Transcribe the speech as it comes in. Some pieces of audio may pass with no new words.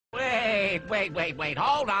wait.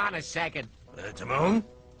 Hold on a second. Timon,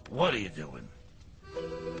 what are you doing?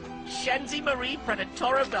 Shenzi Marie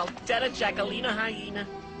Predatora Veldetta Jacquelina Hyena.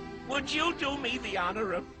 Would you do me the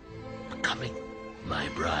honor of Becoming my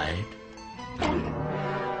bride?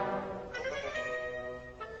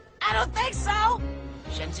 I don't think so.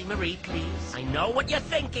 Shenzi Marie, please. I know what you're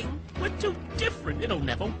thinking. We're too different. It'll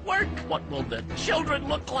never work. What will the children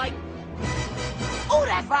look like? Oh,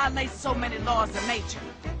 that violates so many laws of nature.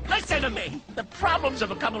 Listen to me. The problems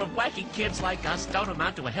of a couple of wacky kids like us don't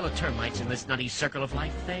amount to a hill of termites in this nutty circle of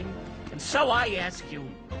life thing. And so I ask you,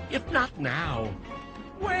 if not now,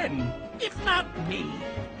 when? If not me,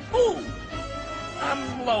 who?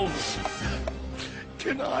 I'm lonesome.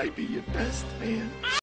 Can I be your best man?